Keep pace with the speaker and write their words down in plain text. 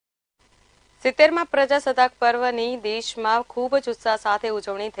70માં પ્રજાસત્તાક પર્વની દેશમાં ખૂબ જ ઉત્સાહ સાથે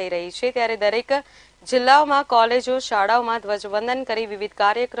ઉજવણી થઈ રહી છે ત્યારે દરેક જિલ્લાઓમાં કોલેજો શાળાઓમાં ધ્વજવંદન કરી વિવિધ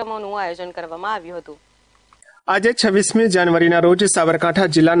કાર્યક્રમોનું આયોજન કરવામાં આવ્યું હતું। આજે 26મી જાન્યુઆરીના રોજ સાબરકાંઠા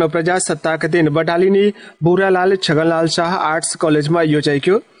જિલ્લાનો પ્રજાસત્તાક દિન વડાલીની ભૂરાલાલ છગનલાલ શાહ આર્ટ્સ કોલેજમાં યોજાઈ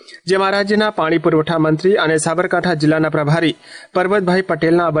ગયો, જેમાં રાજ્યના પાણી પુરવઠા મંત્રી અને સાબરકાંઠા જિલ્લાના પ્રભારી પરબતભાઈ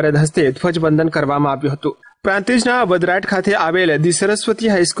પટેલના વરદ હસ્તે ધ્વજવંદન કરવામાં આવ્યું હતું। પ્રાંતિજના વદરાટ ખાતે આવેલ દી સરસ્વતી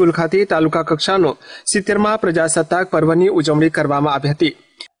હાઈસ્કૂલ ખાતે તાલુકા કક્ષાનો 70મા પ્રજાસત્તાક પર્વની ઉજવણી કરવામાં આવી હતી,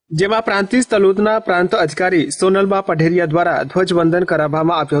 જેમાં પ્રાંતિજ તલોદના પ્રાંત અધિકારી સોનલબા પઢેરિયા દ્વારા ધ્વજવંદન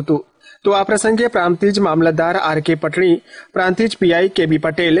કરાવવામાં આવ્યું હતું। તો આ પ્રસંગે પ્રાંતિજ મામલતદાર આર.કે. પટણી, પ્રાંતિજ પીઆઈ કે.બી.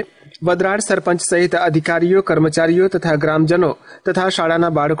 પટેલ, વદરાટ સરપંચ સહિત અધિકારીઓ, કર્મચારીઓ તથા ગ્રામજનો તથા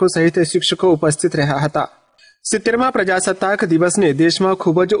શાળાના બાળકો સહિત શિક્ષકો ઉપસ્થિત રહ્યા હતા। 70મા પ્રજાસત્તાક દિવસની દેશમાં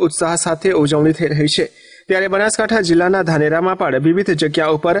ખૂબ જ ઉત્સાહ સાથે ઉજવણી થઈ રહી છે, ત્યારે બનાસકાંઠા જિલ્લાના ધાનેરામાં પણ વિવિધ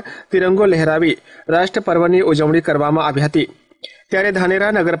જગ્યાઓ પર તિરંગો લહેરાવી રાષ્ટ્ર પર્વની ઉજવણી કરવામાં આવી હતી। ત્યારે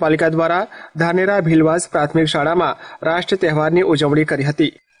ધાનેરા નગરપાલિકા દ્વારા ધાનેરા ભીલવાસ પ્રાથમિક શાળામાં રાષ્ટ્ર તહેવારની ઉજવણી કરી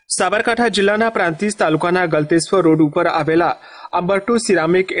હતી। સાબરકાંઠા જિલ્લાના પ્રાંતિજ તાલુકાના ગલતેશ્વર રોડ ઉપર આવેલા અંબરટુ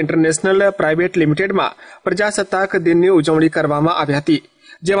સિરામિક ઇન્ટરનેશનલ પ્રાઇવેટ લિમિટેડમાં પ્રજાસત્તાક દિનની ઉજવણી કરવામાં આવી હતી,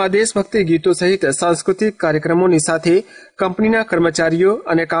 જેમાં દેશભક્તિ ગીતો સહિત સાંસ્કૃતિક કાર્યક્રમોની સાથે કંપનીના કર્મચારીઓ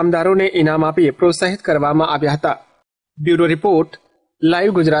અને કામદારોને ઇનામ આપી પ્રોત્સાહિત કરવામાં આવ્યા હતા। Bureau report,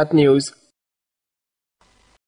 live Gujarat news.